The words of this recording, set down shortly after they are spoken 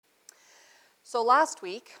So last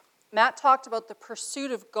week, Matt talked about the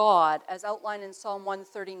pursuit of God as outlined in Psalm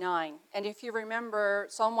 139. And if you remember,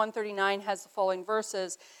 Psalm 139 has the following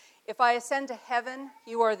verses. If I ascend to heaven,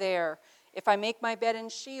 you are there. If I make my bed in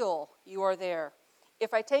Sheol, you are there.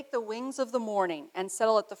 If I take the wings of the morning and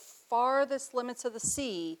settle at the farthest limits of the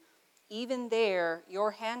sea, even there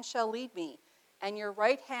your hand shall lead me, and your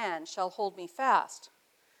right hand shall hold me fast.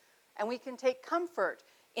 And we can take comfort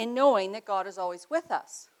in knowing that God is always with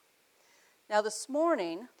us. Now this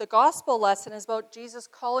morning, the gospel lesson is about Jesus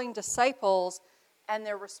calling disciples and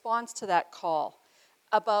their response to that call,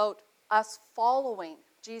 about us following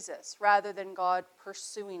Jesus rather than God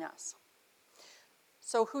pursuing us.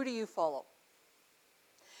 So who do you follow?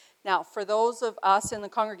 Now, for those of us in the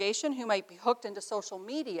congregation who might be hooked into social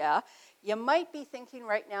media, you might be thinking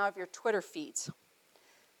right now of your Twitter feeds.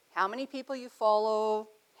 How many people you follow,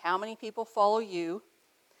 how many people follow you.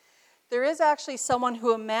 There is actually someone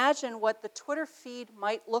who imagined what the Twitter feed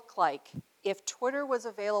might look like if Twitter was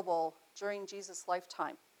available during Jesus'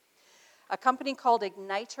 lifetime. A company called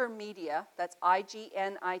Igniter Media, that's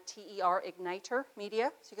I-G-N-I-T-E-R, Igniter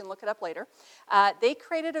Media, so you can look it up later. They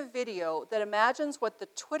created a video that imagines what the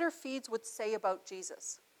Twitter feeds would say about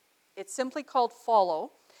Jesus. It's simply called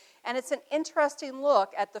Follow, and it's an interesting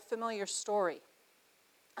look at the familiar story.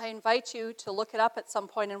 I invite you to look it up at some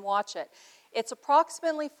point and watch it. It's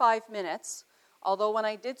approximately 5 minutes, although when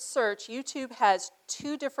I did search, YouTube has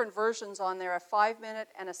 2 different versions on there, a 5-minute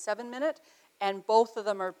and a 7-minute, and both of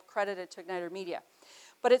them are credited to Igniter Media.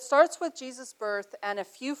 But it starts with Jesus' birth and a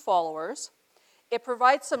few followers. It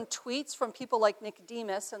provides some tweets from people like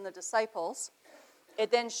Nicodemus and the disciples.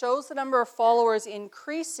 It then shows the number of followers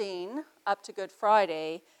increasing up to Good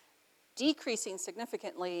Friday, decreasing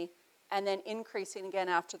significantly, and then increasing again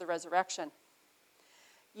after the resurrection.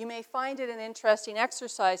 You may find it an interesting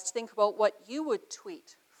exercise to think about what you would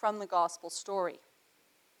tweet from the gospel story.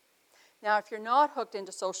 Now, if you're not hooked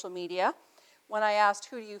into social media, when I asked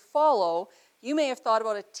who do you follow, you may have thought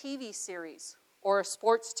about a TV series or a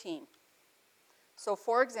sports team. So,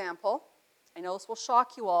 for example, I know this will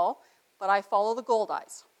shock you all, but I follow the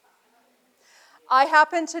Goldeyes. I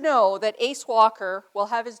happen to know that Ace Walker will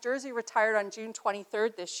have his jersey retired on June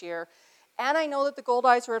 23rd this year, and I know that the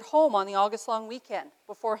Goldeyes are at home on the August long weekend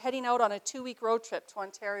before heading out on a 2-week road trip to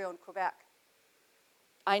Ontario and Quebec.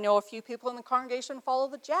 I know a few people in the congregation follow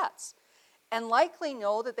the Jets and likely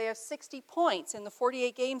know that they have 60 points in the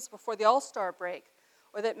 48 games before the All-Star break,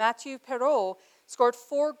 or that Mathieu Perreault scored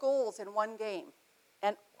 4 goals in 1 game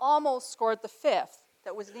and almost scored the 5th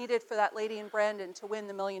that was needed for that lady in Brandon to win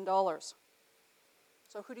the $1 million.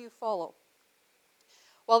 So who do you follow?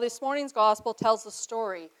 Well, this morning's gospel tells the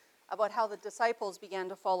story about how the disciples began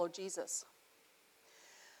to follow Jesus.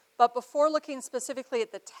 But before looking specifically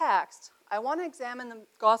at the text, I want to examine the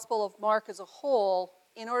Gospel of Mark as a whole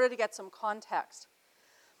in order to get some context.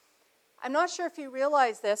 I'm not sure if you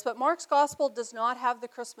realize this, but Mark's Gospel does not have the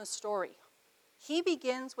Christmas story. He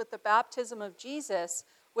begins with the baptism of Jesus,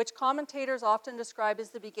 which commentators often describe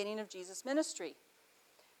as the beginning of Jesus' ministry.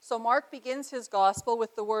 So Mark begins his Gospel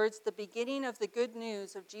with the words, "the beginning of the good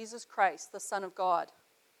news of Jesus Christ, the Son of God."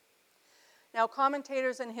 Now,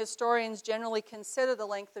 commentators and historians generally consider the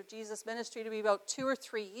length of Jesus' ministry to be about 2 or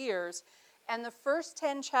 3 years, and the first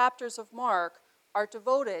 10 chapters of Mark are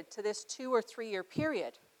devoted to this 2 or 3 year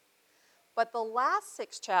period. But the last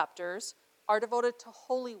 6 chapters are devoted to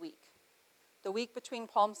Holy Week, the week between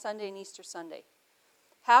Palm Sunday and Easter Sunday.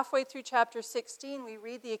 Halfway through chapter 16, we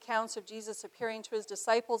read the accounts of Jesus appearing to his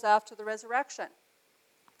disciples after the resurrection.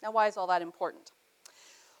 Now, why is all that important?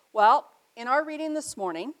 Well, in our reading this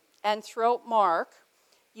morning, and throughout Mark,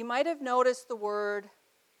 you might have noticed the word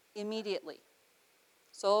immediately.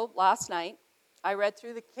 So last night, I read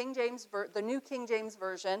through the New King James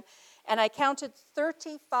Version, and I counted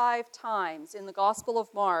 35 times in the Gospel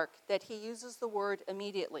of Mark that he uses the word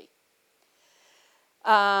immediately.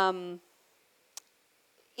 In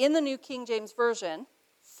the New King James Version,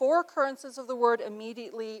 4 occurrences of the word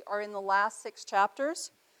immediately are in the last 6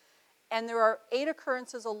 chapters, and there are 8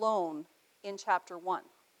 occurrences alone in chapter 1.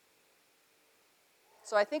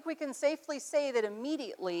 So I think we can safely say that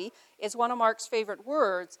immediately is one of Mark's favorite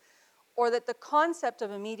words, or that the concept of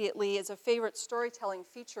immediately is a favorite storytelling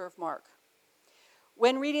feature of Mark.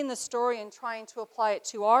 When reading the story and trying to apply it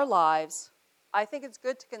to our lives, I think it's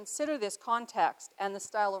good to consider this context and the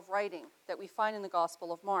style of writing that we find in the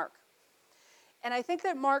Gospel of Mark. And I think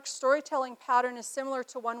that Mark's storytelling pattern is similar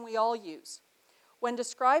to one we all use. When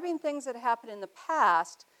describing things that happened in the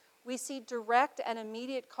past, we see direct and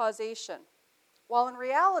immediate causation, while in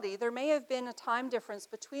reality, there may have been a time difference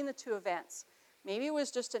between the 2 events. Maybe it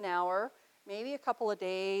was just an hour, maybe a couple of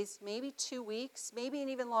days, maybe 2 weeks, maybe an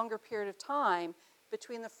even longer period of time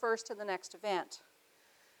between the first and the next event.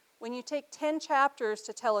 When you take 10 chapters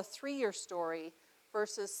to tell a 3-year story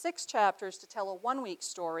versus 6 chapters to tell a 1-week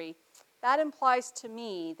story, that implies to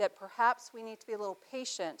me that perhaps we need to be a little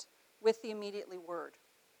patient with the immediately word.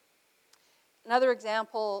 Another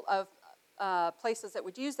example of places that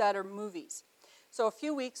would use that are movies. So a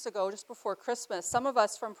few weeks ago, just before Christmas, some of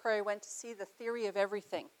us from Prairie went to see The Theory of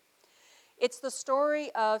Everything. It's the story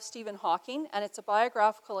of Stephen Hawking, and it's a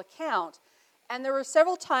biographical account. And there were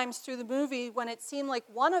several times through the movie when it seemed like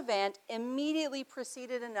one event immediately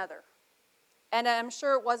preceded another. And I'm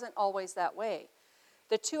sure it wasn't always that way.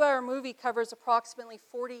 The 2-hour movie covers approximately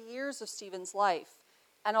 40 years of Stephen's life.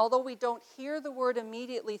 And although we don't hear the word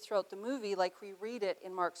immediately throughout the movie like we read it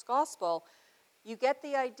in Mark's Gospel, you get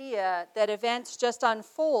the idea that events just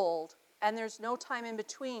unfold and there's no time in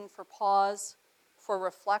between for pause, for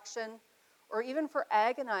reflection, or even for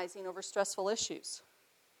agonizing over stressful issues.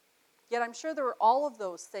 Yet I'm sure there were all of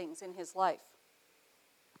those things in his life.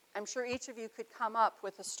 I'm sure each of you could come up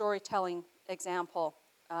with a storytelling example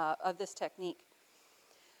of this technique.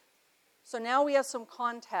 So now we have some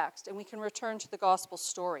context and we can return to the gospel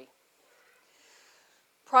story.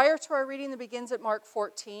 Prior to our reading that begins at Mark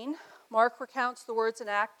 14, Mark recounts the words and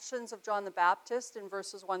actions of John the Baptist in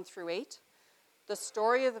verses 1 through 8, the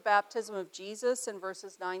story of the baptism of Jesus in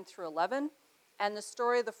verses 9 through 11, and the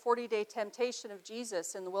story of the 40-day temptation of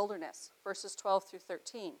Jesus in the wilderness, verses 12 through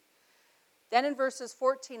 13. Then in verses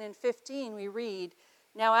 14 and 15 we read,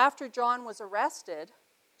 "Now after John was arrested,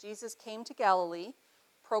 Jesus came to Galilee,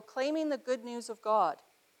 proclaiming the good news of God,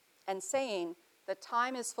 and saying, 'The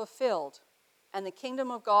time is fulfilled, and the kingdom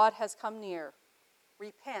of God has come near.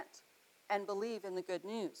 Repent and believe in the good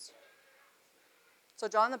news.'" So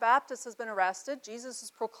John the Baptist has been arrested. Jesus is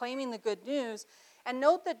proclaiming the good news. And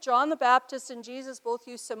note that John the Baptist and Jesus both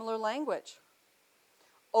use similar language.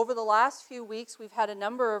 Over the last few weeks, we've had a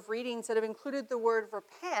number of readings that have included the word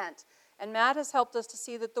repent. And Matt has helped us to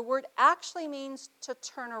see that the word actually means to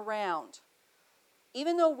turn around.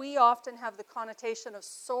 Even though we often have the connotation of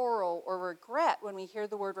sorrow or regret when we hear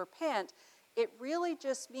the word repent, it really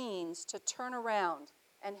just means to turn around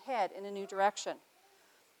and head in a new direction.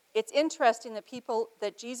 It's interesting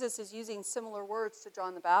that Jesus is using similar words to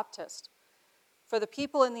John the Baptist. For the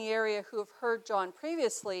people in the area who have heard John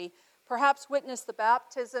previously, perhaps witnessed the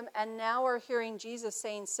baptism and now are hearing Jesus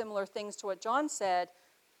saying similar things to what John said,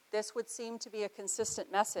 this would seem to be a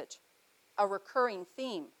consistent message, a recurring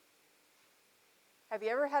theme. Have you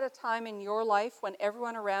ever had a time in your life when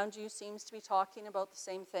everyone around you seems to be talking about the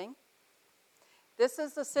same thing? This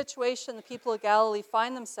is the situation the people of Galilee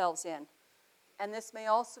find themselves in, and this may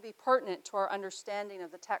also be pertinent to our understanding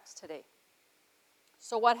of the text today.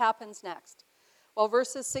 So what happens next? Well,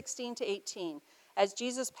 verses 16 to 18. As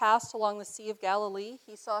Jesus passed along the Sea of Galilee,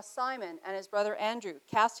 he saw Simon and his brother Andrew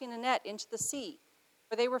casting a net into the sea,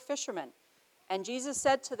 for they were fishermen. And Jesus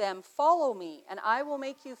said to them, "Follow me, and I will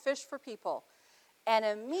make you fish for people." And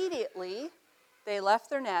immediately they left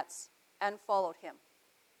their nets and followed him.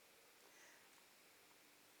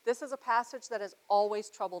 This is a passage that has always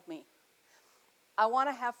troubled me. I want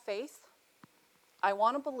to have faith. I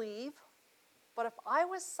want to believe. But if I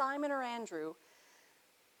was Simon or Andrew,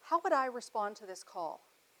 how would I respond to this call?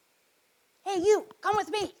 "Hey, you, come with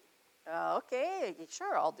me." Okay,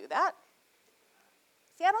 sure, I'll do that.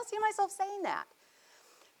 See, I don't see myself saying that.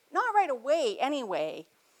 Not right away, anyway.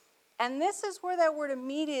 And this is where that word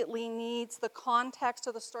immediately needs the context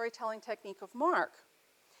of the storytelling technique of Mark.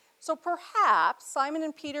 So perhaps Simon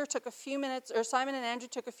and Andrew took a few minutes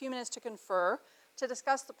to confer, to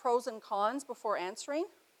discuss the pros and cons before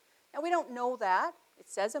answering. Now, we don't know that. It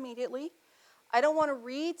says immediately. I don't want to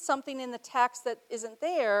read something in the text that isn't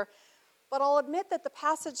there, but I'll admit that the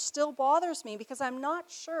passage still bothers me because I'm not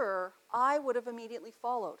sure I would have immediately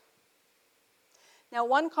followed. Now,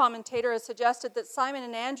 one commentator has suggested that Simon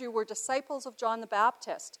and Andrew were disciples of John the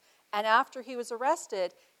Baptist, and after he was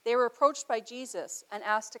arrested, they were approached by Jesus and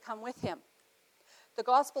asked to come with him. The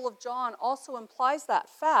Gospel of John also implies that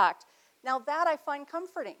fact. Now, that I find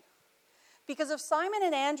comforting. Because if Simon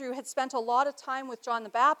and Andrew had spent a lot of time with John the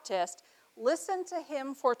Baptist, listened to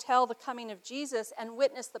him foretell the coming of Jesus, and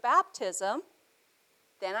witness the baptism,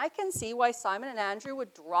 then I can see why Simon and Andrew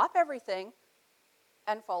would drop everything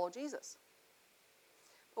and follow Jesus.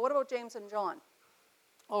 But what about James and John?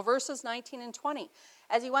 Well, verses 19 and 20.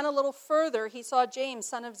 As he went a little further, he saw James,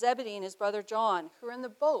 son of Zebedee, and his brother John, who were in the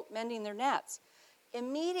boat mending their nets.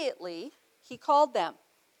 Immediately he called them,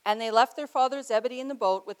 and they left their father Zebedee in the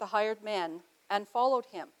boat with the hired men and followed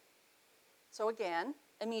him. So again,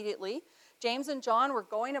 immediately, James and John were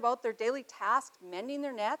going about their daily task, mending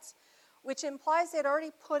their nets, which implies they'd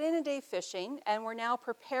already put in a day fishing and were now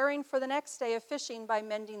preparing for the next day of fishing by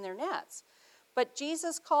mending their nets. But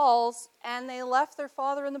Jesus calls, and they left their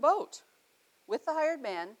father in the boat with the hired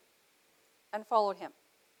man and followed him.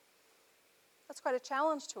 That's quite a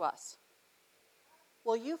challenge to us.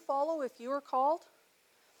 Will you follow if you are called?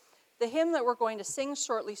 The hymn that we're going to sing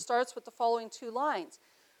shortly starts with the following two lines.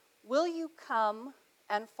 Will you come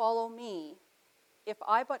and follow me if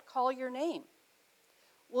I but call your name?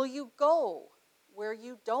 Will you go where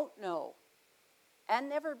you don't know and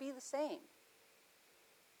never be the same?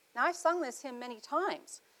 Now, I've sung this hymn many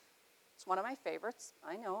times. It's one of my favorites.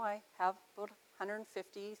 I know I have about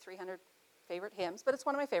 150, 300 favorite hymns, but it's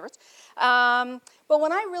one of my favorites. But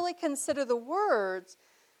when I really consider the words,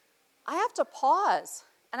 I have to pause,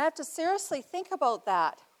 and I have to seriously think about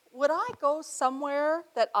that. Would I go somewhere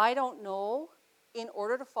that I don't know in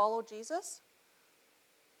order to follow Jesus?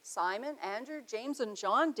 Simon, Andrew, James, and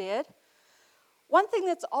John did. One thing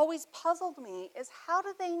that's always puzzled me is how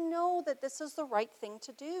do they know that this is the right thing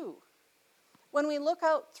to do? When we look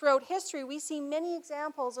out throughout history, we see many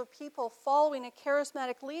examples of people following a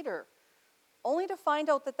charismatic leader, only to find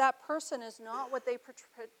out that that person is not what they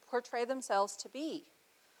portray themselves to be.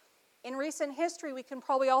 In recent history, we can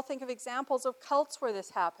probably all think of examples of cults where this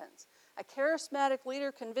happens. A charismatic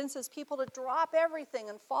leader convinces people to drop everything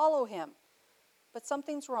and follow him. But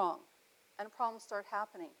something's wrong, and problems start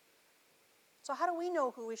happening. So how do we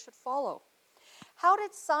know who we should follow? How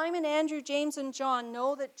did Simon, Andrew, James, and John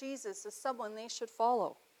know that Jesus is someone they should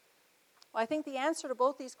follow? Well, I think the answer to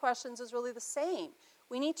both these questions is really the same.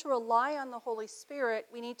 We need to rely on the Holy Spirit.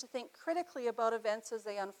 We need to think critically about events as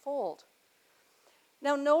they unfold.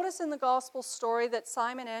 Now, notice in the gospel story that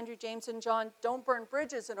Simon, Andrew, James, and John don't burn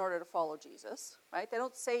bridges in order to follow Jesus, right? They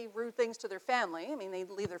don't say rude things to their family. I mean, they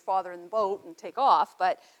leave their father in the boat and take off.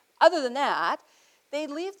 But other than that, they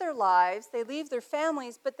leave their lives, they leave their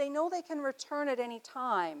families, but they know they can return at any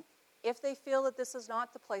time if they feel that this is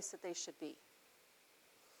not the place that they should be.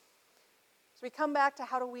 So we come back to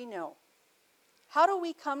how do we know? How do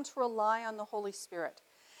we come to rely on the Holy Spirit?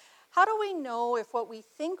 How do we know if what we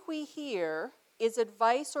think we hear is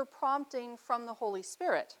advice or prompting from the Holy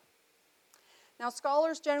Spirit? Now,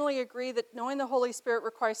 scholars generally agree that knowing the Holy Spirit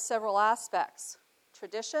requires several aspects: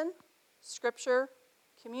 tradition, scripture,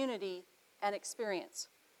 community, and experience.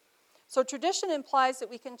 So tradition implies that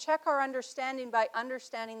we can check our understanding by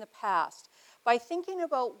understanding the past, by thinking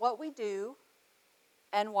about what we do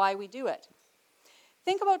and why we do it.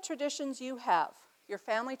 Think about traditions you have, your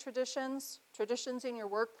family traditions, traditions in your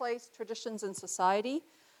workplace, traditions in society.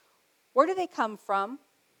 Where do they come from?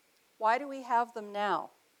 Why do we have them now?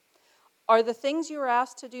 Are the things you are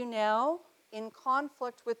asked to do now in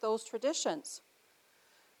conflict with those traditions?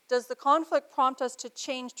 Does the conflict prompt us to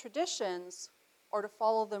change traditions or to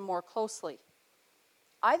follow them more closely?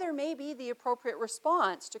 Either may be the appropriate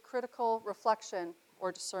response to critical reflection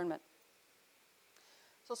or discernment.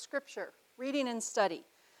 So scripture, reading and study.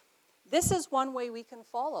 This is one way we can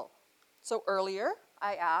follow. So earlier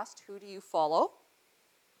I asked, who do you follow?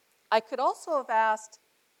 I could also have asked,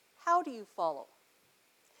 how do you follow?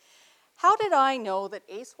 How did I know that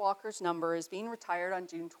Ace Walker's number is being retired on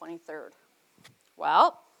June 23rd?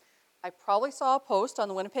 Well, I probably saw a post on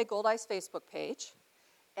the Winnipeg Goldeyes Facebook page,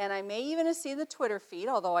 and I may even have seen the Twitter feed,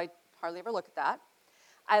 although I hardly ever look at that.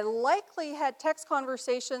 I likely had text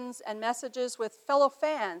conversations and messages with fellow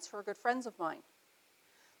fans who are good friends of mine.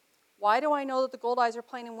 Why do I know that the Goldeyes are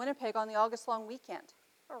playing in Winnipeg on the August long weekend?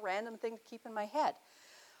 A random thing to keep in my head.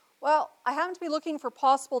 Well, I happen to be looking for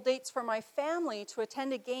possible dates for my family to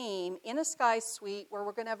attend a game in a Sky Suite where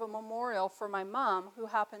we're going to have a memorial for my mom, who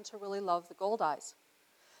happened to really love the Goldeyes.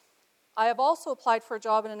 I have also applied for a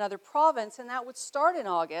job in another province, and that would start in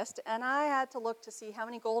August, and I had to look to see how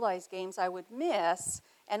many Goldeyes games I would miss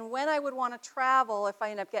and when I would want to travel if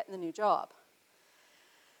I end up getting the new job.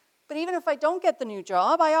 But even if I don't get the new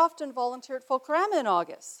job, I often volunteer at Folklorama in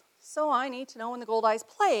August. So I need to know when the Goldeyes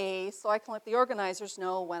play so I can let the organizers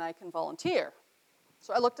know when I can volunteer.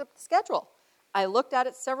 So I looked up the schedule. I looked at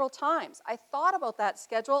it several times. I thought about that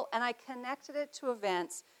schedule, and I connected it to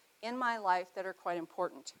events in my life that are quite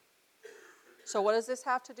important. So what does this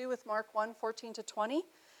have to do with Mark 1:14-20?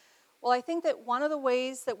 Well, I think that one of the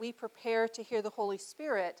ways that we prepare to hear the Holy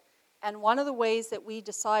Spirit, and one of the ways that we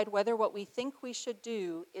decide whether what we think we should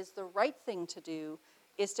do is the right thing to do,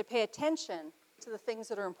 is to pay attention to the things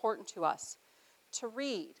that are important to us, to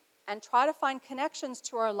read, and try to find connections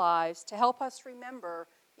to our lives to help us remember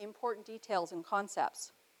important details and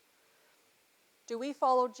concepts. Do we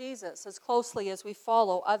follow Jesus as closely as we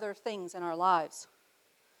follow other things in our lives?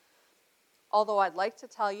 although I'd like to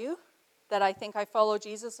tell you that I think I follow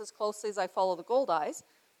Jesus as closely as I follow the Goldeyes,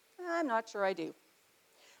 I'm not sure I do.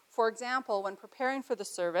 For example, when preparing for the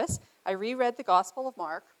service, I reread the Gospel of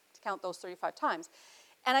Mark, to count those 35 times,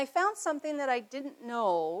 and I found something that I didn't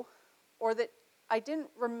know or that I didn't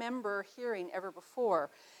remember hearing ever before.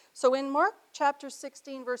 So in Mark chapter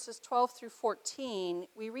 16, verses 12 through 14,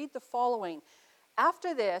 we read the following.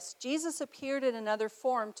 After this, Jesus appeared in another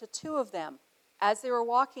form to two of them as they were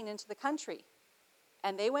walking into the country.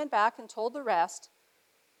 And they went back and told the rest,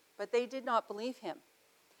 but they did not believe him.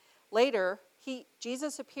 Later,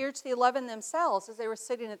 Jesus appeared to the 11 themselves as they were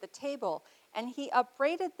sitting at the table, and he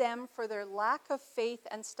upbraided them for their lack of faith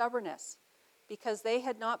and stubbornness, because they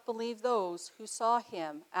had not believed those who saw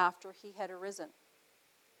him after he had arisen.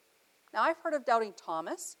 Now, I've heard of doubting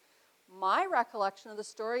Thomas. My recollection of the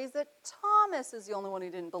story is that Thomas is the only one who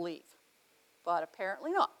didn't believe, but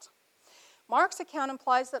apparently not. Mark's account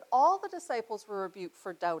implies that all the disciples were rebuked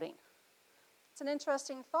for doubting. It's an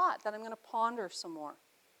interesting thought that I'm going to ponder some more.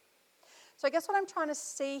 So I guess what I'm trying to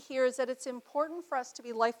say here is that it's important for us to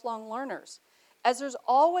be lifelong learners, as there's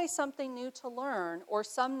always something new to learn or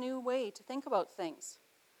some new way to think about things.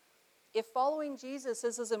 If following Jesus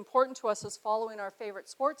is as important to us as following our favorite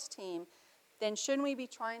sports team, then shouldn't we be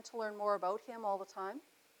trying to learn more about him all the time?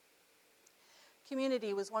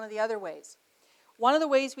 Community was one of the other ways. One of the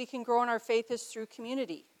ways we can grow in our faith is through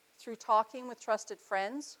community, through talking with trusted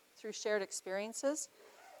friends, through shared experiences.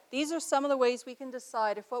 These are some of the ways we can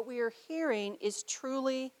decide if what we are hearing is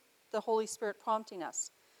truly the Holy Spirit prompting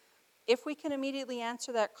us. If we can immediately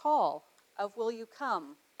answer that call of, will you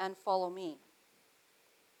come and follow me?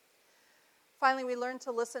 Finally, we learn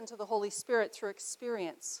to listen to the Holy Spirit through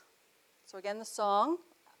experience. So again, the song,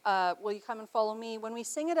 Will You Come and Follow Me? When we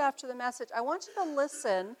sing it after the message, I want you to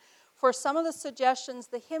listen for some of the suggestions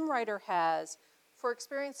the hymn writer has for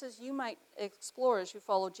experiences you might explore as you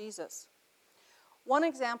follow Jesus. One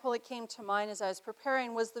example that came to mind as I was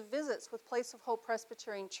preparing was the visits with Place of Hope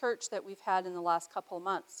Presbyterian Church that we've had in the last couple of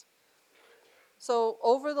months. So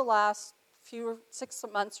over the last 6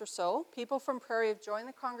 months or so, people from Prairie have joined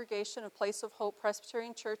the congregation of Place of Hope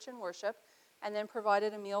Presbyterian Church in worship and then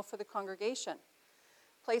provided a meal for the congregation.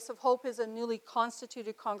 Place of Hope is a newly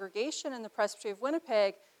constituted congregation in the Presbytery of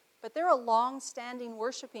Winnipeg, but they're a long-standing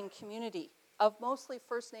worshiping community of mostly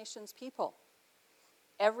First Nations people.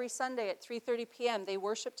 Every Sunday at 3:30 p.m. they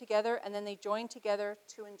worship together and then they join together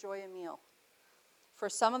to enjoy a meal. For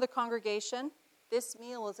some of the congregation, this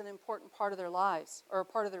meal is an important part of their lives or a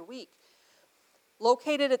part of their week.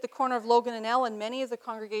 Located at the corner of Logan and Ellen, many of the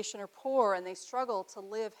congregation are poor and they struggle to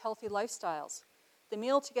live healthy lifestyles. The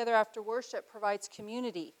meal together after worship provides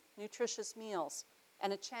community, nutritious meals,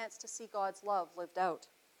 and a chance to see God's love lived out.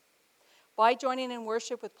 By joining in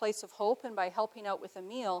worship with Place of Hope and by helping out with a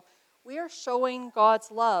meal, we are showing God's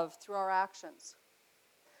love through our actions.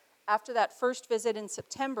 After that first visit in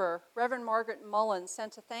September, Reverend Margaret Mullen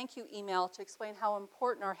sent a thank you email to explain how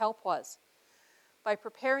important our help was. By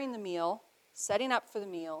preparing the meal, setting up for the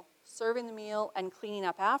meal, serving the meal, and cleaning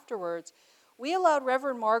up afterwards, we allowed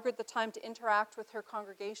Reverend Margaret the time to interact with her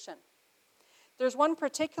congregation. There's one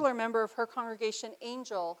particular member of her congregation,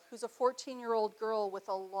 Angel, who's a 14-year-old girl with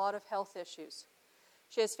a lot of health issues.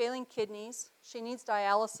 She has failing kidneys. She needs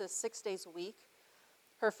dialysis 6 days a week.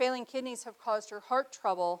 Her failing kidneys have caused her heart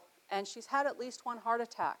trouble, and she's had at least one heart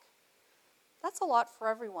attack. That's a lot for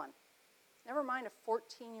everyone, never mind a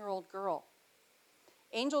 14-year-old girl.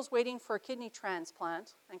 Angel's waiting for a kidney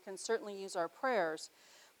transplant and can certainly use our prayers.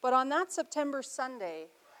 But on that September Sunday,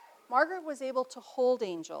 Margaret was able to hold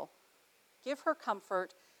Angel, give her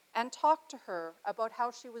comfort, and talk to her about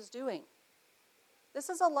how she was doing. This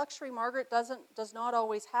is a luxury Margaret does not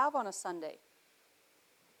always have on a Sunday.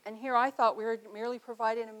 And here I thought we were merely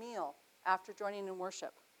providing a meal after joining in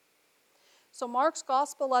worship. So Mark's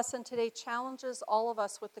gospel lesson today challenges all of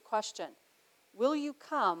us with the question, will you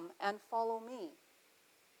come and follow me?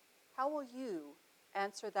 How will you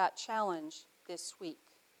answer that challenge this week?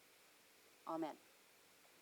 Amen.